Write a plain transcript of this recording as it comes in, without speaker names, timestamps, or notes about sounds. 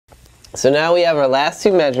So now we have our last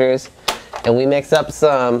two measures, and we mix up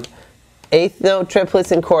some eighth note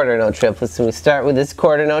triplets and quarter note triplets. And we start with this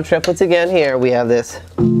quarter note triplets again here. We have this.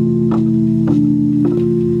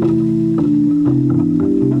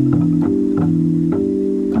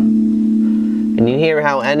 And you hear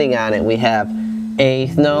how ending on it, we have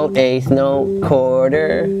eighth note,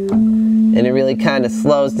 quarter. And it really kind of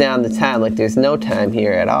slows down the time, like there's no time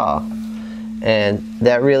here at all. And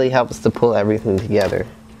that really helps to pull everything together.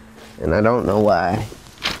 And I don't know why.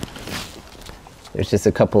 There's just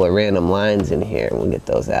a couple of random lines in here. We'll get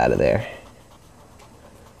those out of there.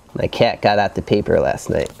 My cat got out the paper last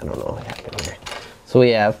night. I don't know what happened here. So we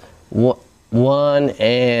have 1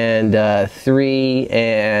 and 3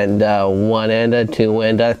 and 1 and a 2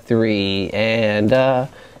 and a 3 and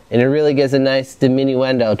it really gives a nice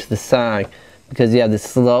diminuendo to the song because you have this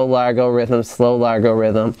slow largo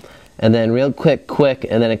rhythm, and then real quick,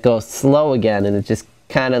 and then it goes slow again, and it just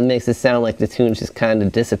kind of makes it sound like the tune's just kind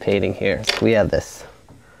of dissipating here. So we have this.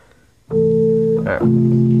 All right.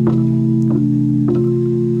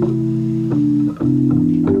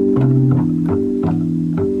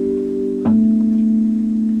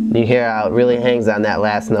 You hear how it really hangs on that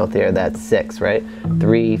last note there, that's 6, right?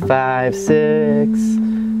 3, 5, 6,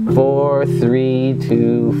 4, 3,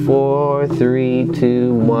 2, 4, 3,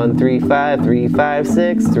 2, 1, 3, 5, 3, 5,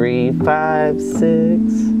 6, 3, 5, 6.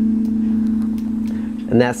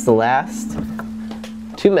 And that's the last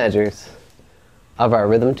two measures of our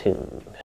rhythm tune.